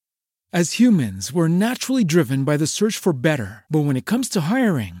As humans, we're naturally driven by the search for better. But when it comes to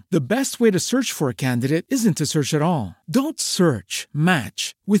hiring, the best way to search for a candidate isn't to search at all. Don't search,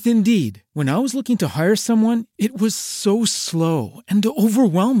 match with Indeed. When I was looking to hire someone, it was so slow and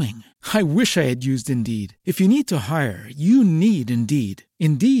overwhelming. I wish I had used Indeed. If you need to hire, you need Indeed.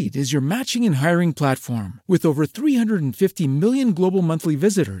 Indeed is your matching and hiring platform with over 350 million global monthly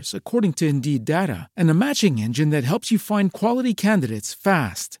visitors, according to Indeed data, and a matching engine that helps you find quality candidates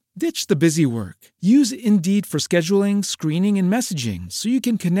fast. Ditch the busy work. Use Indeed for scheduling, screening, and messaging so you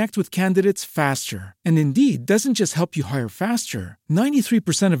can connect with candidates faster. And Indeed doesn't just help you hire faster.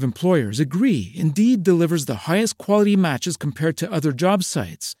 93% of employers agree Indeed delivers the highest quality matches compared to other job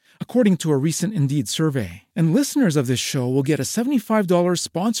sites, according to a recent Indeed survey. And listeners of this show will get a $75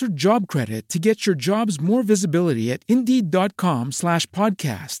 sponsored job credit to get your jobs more visibility at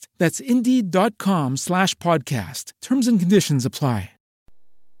Indeed.com/podcast. That's Indeed.com/podcast. Terms and conditions apply.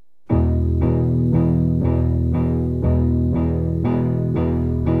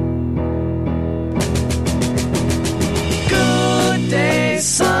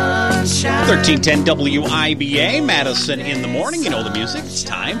 Sunshine. 1310 WIBA, Madison in the morning. You know the music. It's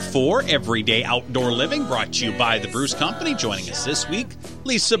time for Everyday Outdoor Living, brought to you by the Bruce Company. Joining us this week,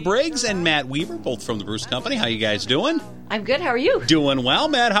 Lisa Briggs and Matt Weaver, both from the Bruce Company. How you guys doing? I'm good. How are you? Doing well,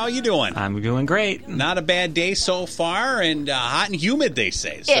 Matt. How are you doing? I'm doing great. Not a bad day so far, and hot and humid, they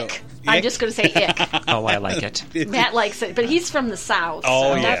say. Ick. I'm just going to say ick. Oh, I like it. Matt likes it, but he's from the South.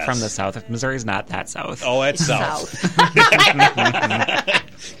 Oh, so. yes. Not from the South. Missouri's not that South. Oh, it's south.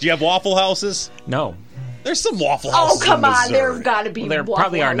 Do you have Waffle Houses? No. There's some Waffle Houses. Oh, come in on. Missouri. There's got to be There Waffle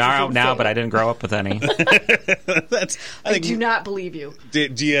probably are Houses now, but I didn't grow up with any. I do not believe you. Do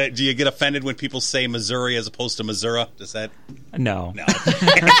you get offended when people say Missouri as opposed to Missouri? Does that... No.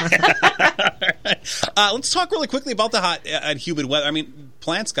 Let's talk really quickly about the hot and humid weather. I mean,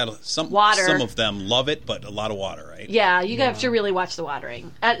 plants got some water. Some of them love it, but a lot of water, right? Yeah, you have to really watch the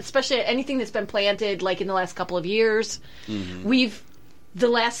watering, especially anything that's been planted like in the last couple of years. Mm-hmm. The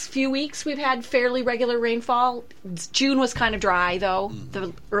last few weeks we've had fairly regular rainfall. June was kind of dry though,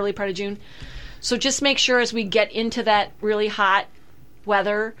 the early part of June. So just make sure as we get into that really hot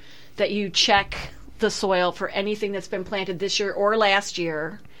weather that you check the soil for anything that's been planted this year or last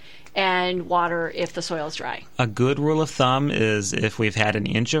year, and water if the soil is dry. A good rule of thumb is if we've had an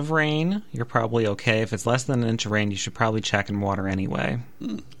inch of rain, you're probably okay. If it's less than an inch of rain, you should probably check and water anyway.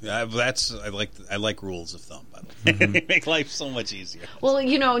 I like rules of thumb, by the way. They make life so much easier. Well,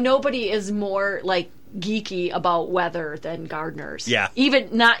 nobody is more geeky about weather than gardeners. Yeah. Even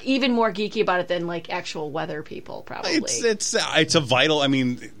more geeky about it than actual weather people, probably. It's a vital,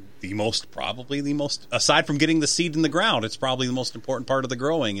 the most, aside from getting the seed in the ground, it's probably the most important part of the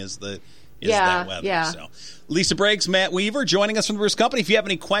growing is that weather. Yeah. So, Lisa Briggs, Matt Weaver, joining us from the Bruce Company. If you have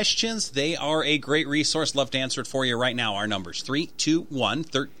any questions, they are a great resource. Love to answer it for you right now. Our number's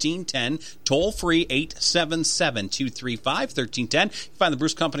 321-1310, toll free 877-235-1310. You can find the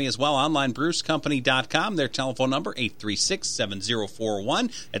Bruce Company as well online, brucecompany.com. Their telephone number 836-7041.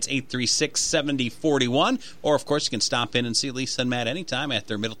 That's 836-7041. Or of course you can stop in and see Lisa and Matt anytime at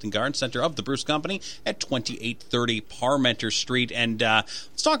their Middleton Garden Center of the Bruce Company at 2830 Parmenter Street. And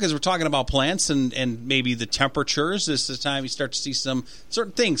let's talk, as we're talking about plants and maybe the temperatures. This is the time you start to see some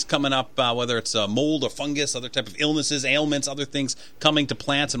certain things coming up, whether it's mold or fungus, other type of illnesses, ailments, other things coming to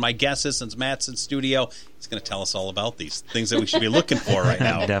plants. And my guess is, since Matt's in studio, he's going to tell us all about these things that we should be looking for right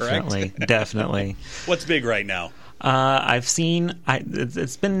now. Definitely. What's big right now? I've seen,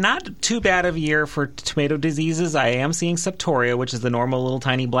 it's been not too bad of a year for tomato diseases. I am seeing Septoria, which is the normal little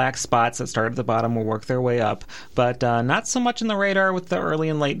tiny black spots that start at the bottom will work their way up. But not so much in the radar with the early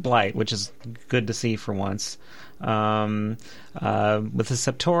and late blight, which is good to see for once. With the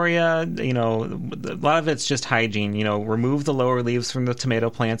Septoria, a lot of it's just hygiene. Remove the lower leaves from the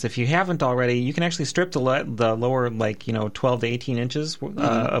tomato plants. If you haven't already, you can actually strip the lower, 12 to 18 inches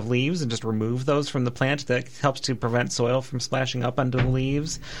of leaves and just remove those from the plant. That helps to prevent soil from splashing up onto the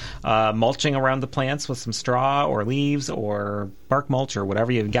leaves. Mulching around the plants with some straw or leaves or bark mulch or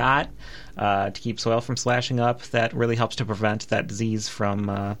whatever you've got to keep soil from splashing up. That really helps to prevent that disease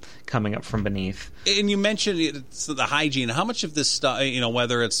from coming up from beneath. And you mentioned it's the hygiene. How much of this stuff,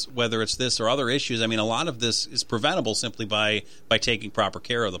 whether it's this or other issues, a lot of this is preventable simply by taking proper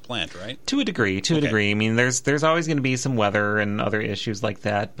care of the plant, right? To a degree. There's always going to be some weather and other issues like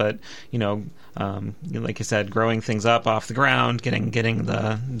that, but like you said, growing things up off the ground, getting getting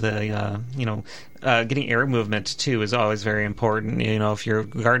air movement too is always very important. If your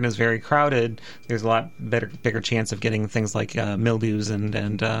garden is very crowded, there's a lot bigger chance of getting things like mildews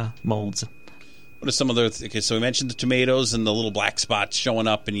and molds. What are some other? Okay, so we mentioned the tomatoes and the little black spots showing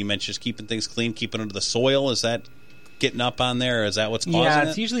up, and you mentioned just keeping things clean, keeping under the soil. Is that getting up on there? Is that what's causing it? Yeah,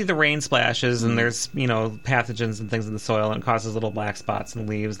 it's usually the rain splashes, and there's pathogens and things in the soil, and it causes little black spots in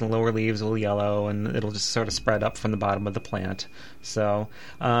the leaves. The lower leaves will yellow, and it'll just sort of spread up from the bottom of the plant. So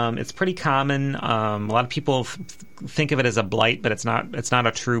it's pretty common. A lot of people think of it as a blight, but it's not. It's not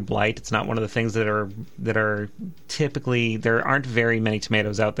a true blight. It's not one of the things that are typically. There aren't very many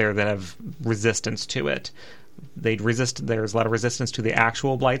tomatoes out there that have resistance to it. There's a lot of resistance to the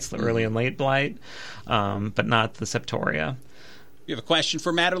actual blights, the early and late blight, but not the septoria. If you have a question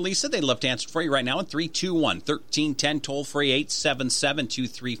for Matt or Lisa, they'd love to answer it for you right now at 321-1310, toll-free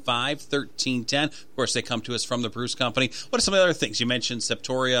 877-235-1310. Of course, they come to us from the Bruce Company. What are some of the other things? You mentioned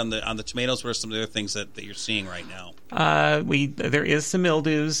septoria on the tomatoes. What are some of the other things that you're seeing right now? There is some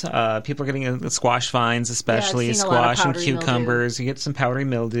mildews. People are getting squash vines, especially squash and cucumbers. Mildew. You get some powdery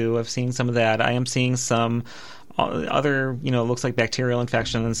mildew. I've seen some of that. I am seeing some other, looks like bacterial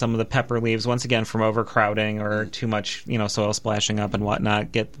infection in some of the pepper leaves, once again from overcrowding or too much, soil splashing up and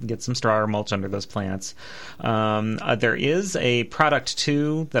whatnot. Get some straw or mulch under those plants. There is a product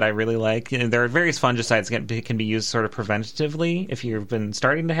too that I really like. There are various fungicides that can be used sort of preventatively if you've been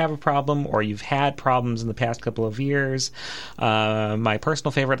starting to have a problem or you've had problems in the past couple of years. My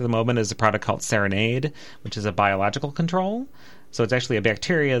personal favorite at the moment is a product called Serenade, which is a biological control. So it's actually a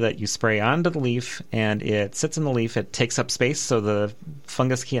bacteria that you spray onto the leaf, and it sits in the leaf. It takes up space, so the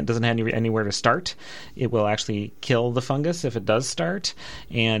fungus doesn't have anywhere to start. It will actually kill the fungus if it does start,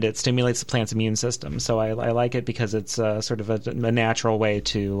 and it stimulates the plant's immune system. So I like it because it's sort of a natural way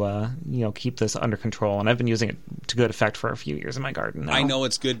to keep this under control. And I've been using it to good effect for a few years in my garden now. I know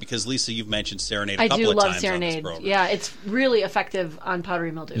it's good because, Lisa, you've mentioned Serenade a couple of times. I do love Serenade. Yeah, it's really effective on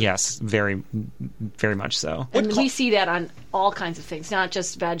powdery mildew. Yes, very, very much so. And we see that on all kinds of things, not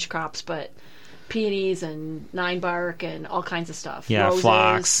just veg crops, but peonies and nine bark and all kinds of stuff. Yeah, roses,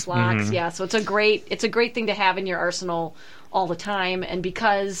 phlox. Mm-hmm. Yeah, so it's a great thing to have in your arsenal all the time. And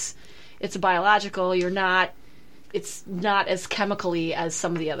because it's a biological, it's not as chemically as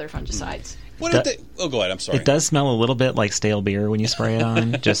some of the other fungicides. Go ahead. I'm sorry. It does smell a little bit like stale beer when you spray it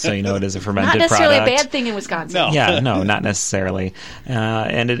on, just so you know it is a fermented product. Not necessarily a bad thing in Wisconsin. No. Yeah, no, not necessarily.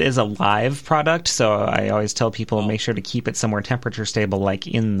 And it is a live product, so I always tell people make sure to keep it somewhere temperature stable, like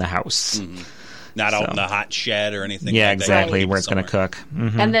in the house. Mm-hmm. Not out in the hot shed or anything. Yeah, like exactly, that. where it's going to cook.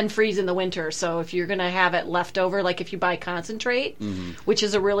 Mm-hmm. And then freeze in the winter. So if you're going to have it left over, like if you buy concentrate, which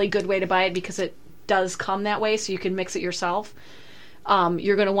is a really good way to buy it because it does come that way, so you can mix it yourself.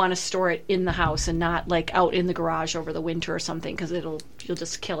 You're going to want to store it in the house and not like out in the garage over the winter or something because you'll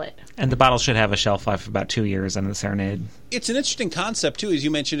just kill it. And the bottle should have a shelf life of about 2 years in the Serenade. It's an interesting concept too, as you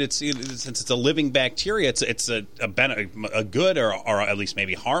mentioned. Since it's a living bacteria, it's a good or at least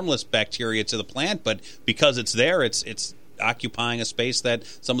maybe harmless bacteria to the plant, but because it's there, it's occupying a space that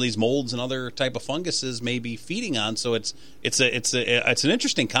some of these molds and other type of funguses may be feeding on. So it's an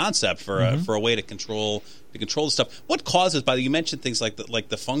interesting concept for a way to control the stuff. What causes? You mentioned things like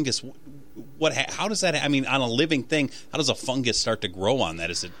the fungus. How does that? I mean, on a living thing, how does a fungus start to grow on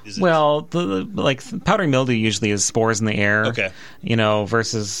that? Is it? Well, like powdery mildew usually is spores in the air. Okay.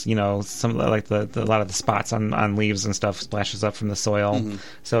 Versus some like a lot of the spots on leaves and stuff splashes up from the soil. Mm-hmm.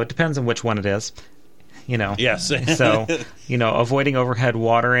 So it depends on which one it is. Yes. So, avoiding overhead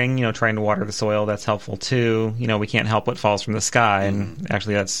watering, trying to water the soil, that's helpful too. We can't help what falls from the sky, and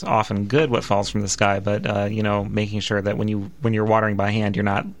actually that's often good what falls from the sky, but, making sure that when you're watering by hand, you're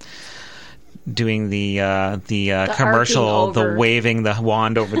not doing the commercial, the waving the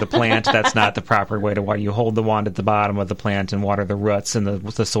wand over the plant. That's not the proper way to water. You hold the wand at the bottom of the plant and water the roots and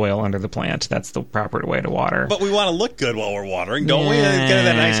the soil under the plant. That's the proper way to water. But we want to look good while we're watering, don't we? Get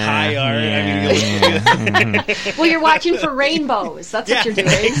that nice high Well, you're watching for rainbows. That's what you're doing.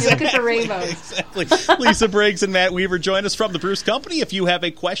 Exactly. You're looking for rainbows. Exactly. Lisa Briggs and Matt Weaver join us from the Bruce Company. If you have a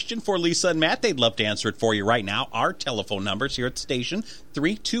question for Lisa and Matt, they'd love to answer it for you right now. Our telephone numbers here at the station,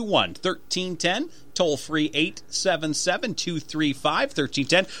 321-1310. Toll-free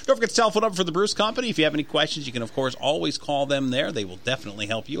 877-235-1310. Don't forget the telephone number for the Bruce Company. If you have any questions, you can, of course, always call them there. They will definitely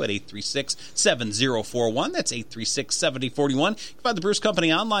help you at 836-7041. That's 836-7041. You can find the Bruce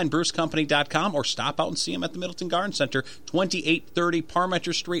Company online, brucecompany.com, or stop out and see them at the Middleton Garden Center, 2830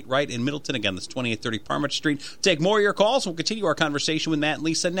 Parmenter Street, right in Middleton. Again, that's 2830 Parmenter Street. Take more of your calls. We'll continue our conversation with Matt and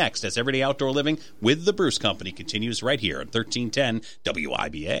Lisa next as Everyday Outdoor Living with the Bruce Company continues right here at 1310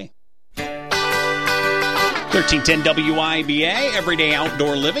 WIBA. 1310 WIBA, Everyday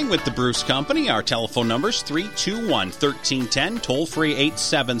Outdoor Living with the Bruce Company. Our telephone number's 321-1310, toll-free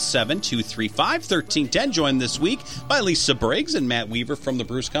 877-235-1310. Joined this week by Lisa Briggs and Matt Weaver from the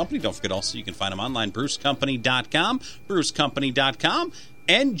Bruce Company. Don't forget also you can find them online, brucecompany.com, brucecompany.com.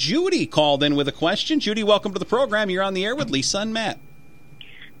 And Judy called in with a question. Judy, welcome to the program. You're on the air with Lisa and Matt.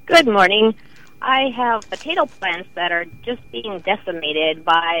 Good morning. I have potato plants that are just being decimated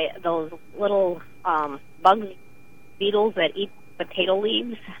by those little bugs, beetles that eat potato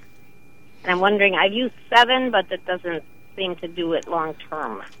leaves. And I'm wondering, I've used 7, but that doesn't seem to do it long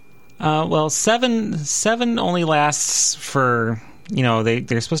term. Well, 7 only lasts for,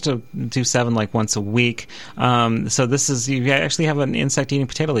 they're supposed to do 7 like once a week. So this is, you actually have an insect eating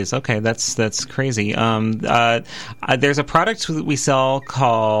potato leaves. Okay, that's crazy. There's a product that we sell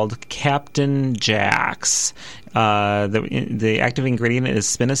called Captain Jack's. The active ingredient is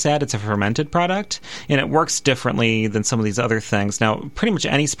spinosad. It's a fermented product, and it works differently than some of these other things. Now, pretty much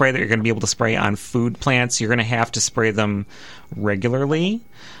any spray that you're going to be able to spray on food plants, you're going to have to spray them regularly.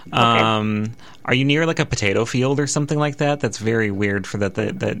 Okay. Are you near like a potato field or something like that? That's very weird for that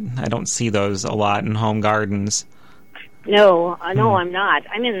I don't see those a lot in home gardens. No, I'm not.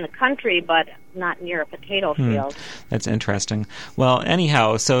 I'm in the country, but not near a potato field. That's interesting. Well,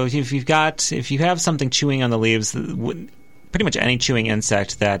 anyhow, so if you have something chewing on the leaves, pretty much any chewing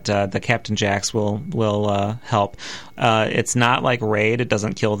insect that the Captain Jack's will help. It's not like Raid; it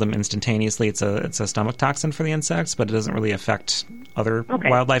doesn't kill them instantaneously. It's a stomach toxin for the insects, but it doesn't really affect other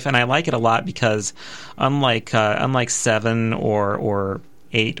wildlife. And I like it a lot because unlike 7 or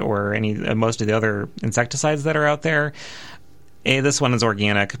 8 or most of the other insecticides that are out there, A, this one is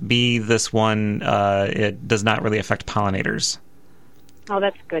organic. B, this one it does not really affect pollinators. Oh,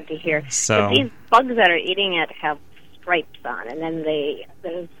 that's good to hear. So but these bugs that are eating it have stripes on, and then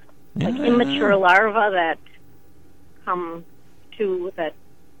there's like immature larvae that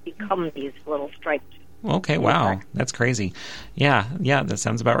become these little stripes. Okay, wow, that's crazy. Yeah, that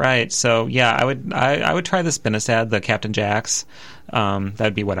sounds about right. So yeah, I would try the spinosad, the Captain Jack's.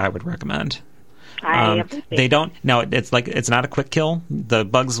 That'd be what I would recommend. They don't. No, it's not a quick kill. The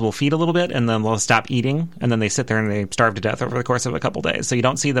bugs will feed a little bit and then they'll stop eating, and then they sit there and they starve to death over the course of a couple days. So you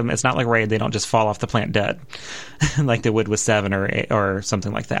don't see them. It's not like Raid. They don't just fall off the plant dead like they would with 7 or 8 or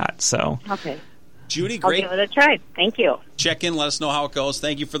something like that. So okay. Judy, great. I'll give it a try. Thank you. Check in, let us know how it goes.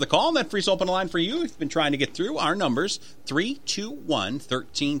 Thank you for the call. And that frees open a line for you. If you've been trying to get through, our numbers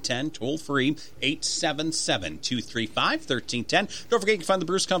 321-1310, toll free 877-235-1310. Don't forget you can find the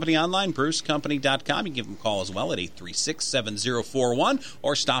Bruce Company online, brucecompany.com. You can give them a call as well at 836-7041,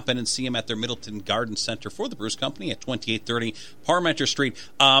 or stop in and see them at their Middleton Garden Center for the Bruce Company at 2830 Parmenter Street.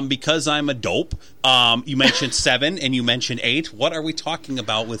 Because I'm a dope, you mentioned 7 and you mentioned 8. What are we talking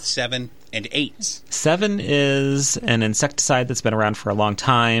about with 7 and 8? 7 is an insecticide that's been around for a long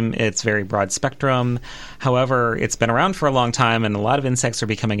time. It's very broad spectrum. However, it's been around for a long time, and a lot of insects are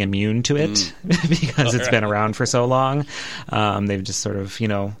becoming immune to it because it's been around for so long. They've just sort of,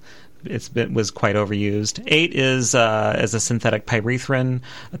 was quite overused. 8 is a synthetic pyrethrin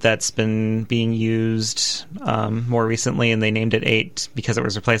that's been being used more recently, and they named it 8 because it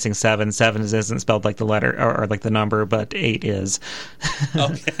was replacing 7. 7 isn't spelled like the letter or like the number, but 8 is.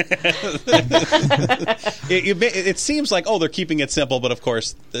 Okay. It seems like, they're keeping it simple, but of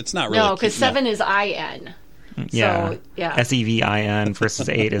course it's not really. No, because 7 is IN. Yeah. So, yeah. SEVIN versus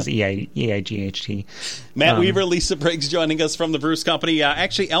 8 is EIGHT. Matt Weaver, Lisa Briggs joining us from the Bruce Company.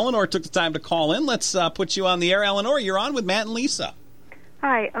 Actually, Eleanor took the time to call in. Let's put you on the air. Eleanor, you're on with Matt and Lisa.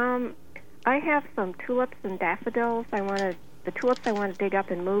 Hi. I have some tulips and daffodils. The tulips I want to dig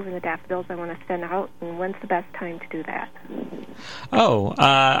up and move, and the daffodils I want to send out. And when's the best time to do that?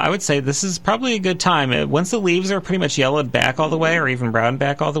 I would say this is probably a good time. Once the leaves are pretty much yellowed back all the way, or even brown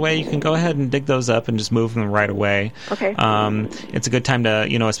back all the way, you can go ahead and dig those up and just move them right away. Okay. It's a good time to,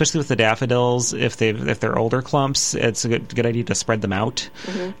 especially with the daffodils, if they're older clumps, it's a good idea to spread them out.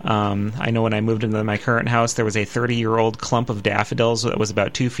 Mm-hmm. I know when I moved into my current house, there was a 30-year-old clump of daffodils that was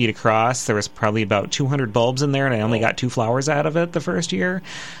about 2 feet across. There was probably about 200 bulbs in there, and I only got 2 flowers out of it the first year.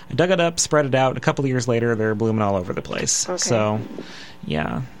 I dug it up, spread it out. A couple of years later, they're blooming all over the place. Okay. So,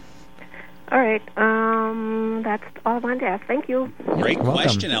 yeah. All right. That's all I wanted to ask. Thank you. Great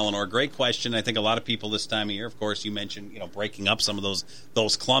question, Eleanor. Great question. I think a lot of people this time of year, of course, you mentioned, breaking up some of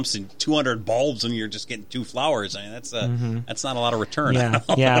those clumps and 200 bulbs and you're just getting 2 flowers. I mean, that's not a lot of return.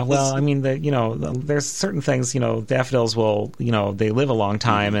 Yeah. Well, I mean, there's certain things, daffodils will, they live a long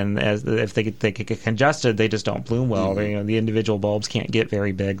time, and if they get congested, they just don't bloom well. The individual bulbs can't get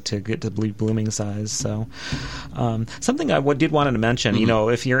very big to get to blooming size. So, something I did wanted to mention,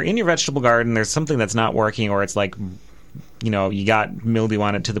 if you're in your vegetable garden, there's something that's not working, or it's like, you got mildew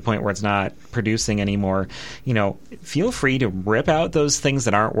on it to the point where it's not producing anymore, feel free to rip out those things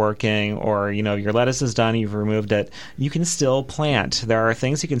that aren't working, or, your lettuce is done, you've removed it. You can still plant. There are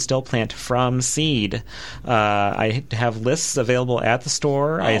things you can still plant from seed. I have lists available at the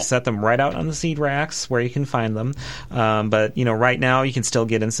store. I set them right out on the seed racks where you can find them. But, right now you can still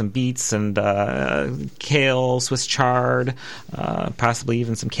get in some beets and kale, Swiss chard, possibly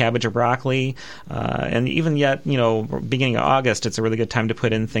even some cabbage or broccoli. And even yet, beginning of August, it's a really good time to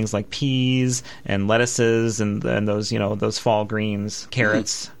put in things like peas and lettuces and those, those fall greens,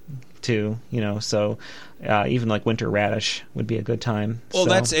 carrots too, so even like winter radish would be a good time. Well,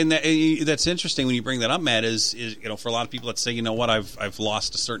 that's interesting when you bring that up, Matt, is for a lot of people that say, I've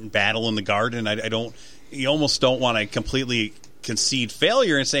lost a certain battle in the garden. You almost don't want to completely concede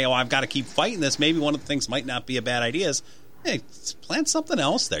failure and say, I've got to keep fighting this. Maybe one of the things might not be a bad idea is, hey, plant something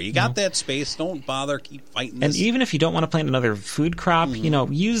else there. You got that space. Don't bother. Keep fighting this. And even if you don't want to plant another food crop,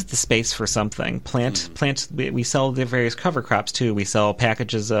 use the space for something. Plant. We sell the various cover crops too. We sell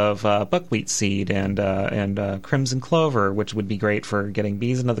packages of buckwheat seed and crimson clover, which would be great for getting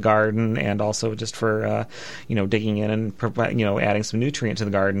bees into the garden, and also just for digging in and adding some nutrient to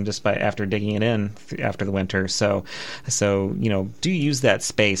the garden just by after digging it in after the winter. So do use that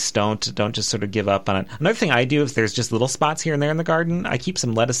space. Don't just sort of give up on it. Another thing I do, if there's just little spots here and there in the garden, I keep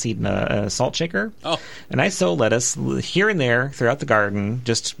some lettuce seed in a salt shaker. Oh. And I sow lettuce here and there throughout the garden.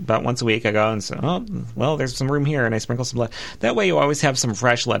 Just about once a week I go and say, there's some room here, and I sprinkle some lettuce. That way you always have some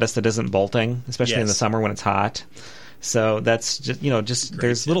fresh lettuce that isn't bolting, especially in the summer when it's hot. So that's just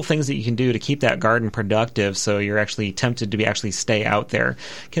there's little things that you can do to keep that garden productive, so you're actually tempted to actually stay out there.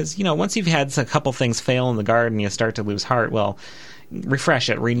 Because, once you've had a couple things fail in the garden, you start to lose heart. Well, refresh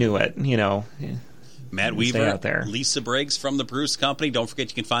it, renew it, Matt Weaver, Lisa Briggs from the Bruce Company. Don't forget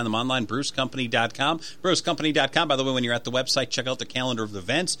you can find them online, brucecompany.com. Brucecompany.com. By the way, when you're at the website, check out the calendar of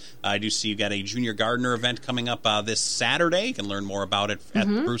events. I do see you got a Junior Gardener event coming up this Saturday. You can learn more about it at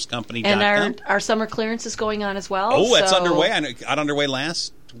brucecompany.com. And our summer clearance is going on as well. Oh, that's underway. I got underway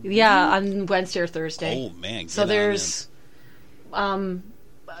last week. Yeah, on Wednesday or Thursday. Oh, man. So there's garden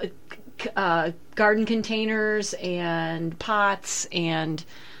containers and pots and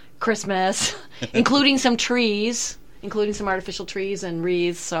Christmas, including some trees, including some artificial trees and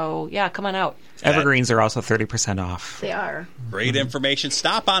wreaths. So, yeah, come on out. Evergreens are also 30% off. They are. Great information.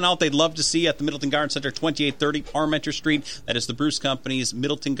 Stop on out. They'd love to see you at the Middleton Garden Center, 2830 Parmenter Street. That is the Bruce Company's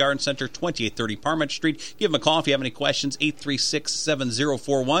Middleton Garden Center, 2830 Parmenter Street. Give them a call if you have any questions,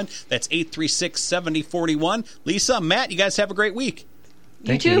 836-7041. That's 836-7041. Lisa, Matt, you guys have a great week.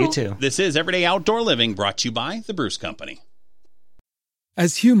 Thank you. You too. This is Everyday Outdoor Living, brought to you by the Bruce Company.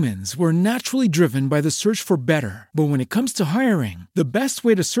 As humans, we're naturally driven by the search for better. But when it comes to hiring, the best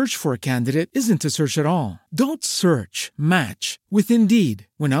way to search for a candidate isn't to search at all. Don't search, match with Indeed.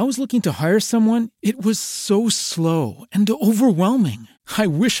 When I was looking to hire someone, it was so slow and overwhelming. I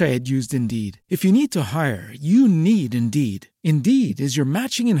wish I had used Indeed. If you need to hire, you need Indeed. Indeed is your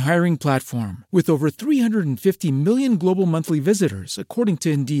matching and hiring platform with over 350 million global monthly visitors, according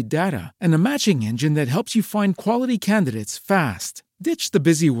to Indeed data, and a matching engine that helps you find quality candidates fast. Ditch the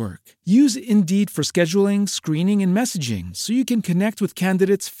busy work. Use Indeed for scheduling, screening, and messaging so you can connect with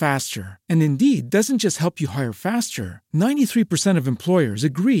candidates faster. And Indeed doesn't just help you hire faster. 93% of employers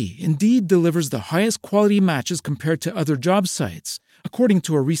agree Indeed delivers the highest quality matches compared to other job sites, according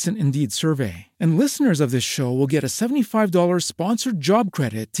to a recent Indeed survey. And listeners of this show will get a $75 sponsored job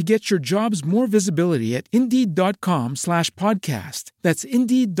credit to get your jobs more visibility at Indeed.com/podcast. That's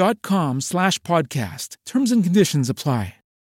Indeed.com/podcast. Terms and conditions apply.